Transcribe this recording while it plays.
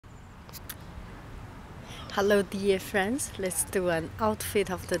Hello dear friends, let's do an outfit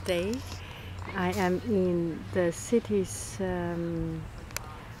of the day. I am in the city's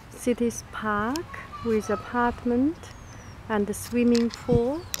park with apartment and the swimming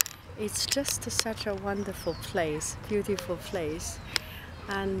pool. It's just such a wonderful place, beautiful place.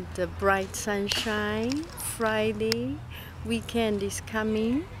 And the bright sunshine, Friday, weekend is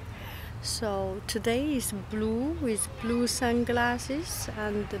coming. So today is blue with blue sunglasses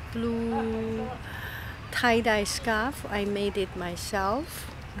and the blue tie-dye scarf. I made it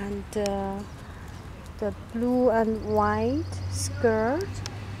myself, and the blue and white skirt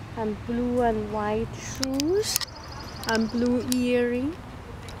and blue and white shoes and blue earring,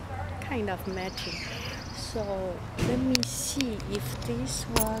 kind of matching. So let me see if this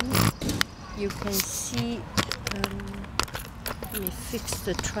one you can see. Let me fix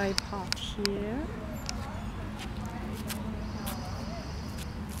the tripod here.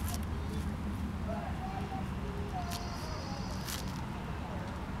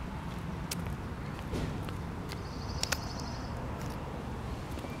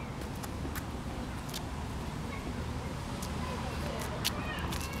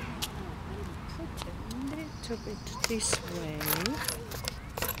 Put it this way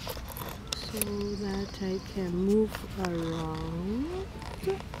so that I can move around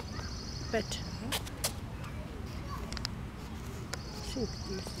better. I think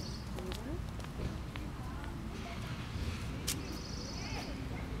this is good.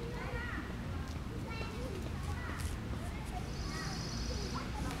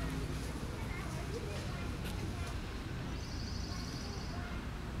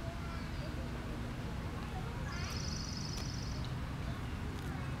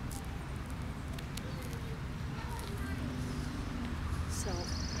 So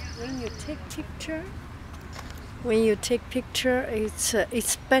when you take picture,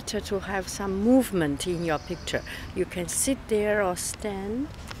 it's better to have some movement in your picture. You can sit there or stand.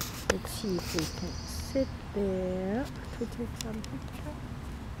 Let's see if we can sit there to take some picture.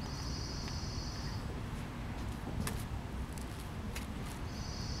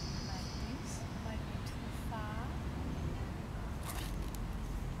 Like this, might be too far.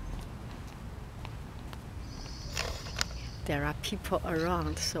 There are people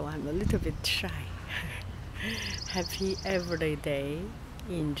around, so I'm a little bit shy. Happy every day.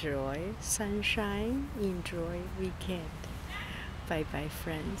 Enjoy sunshine. Enjoy weekend. Bye bye,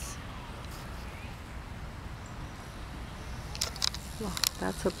 friends. Wow,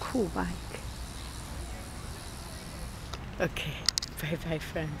 that's a cool bike. Okay, bye bye,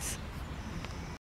 friends.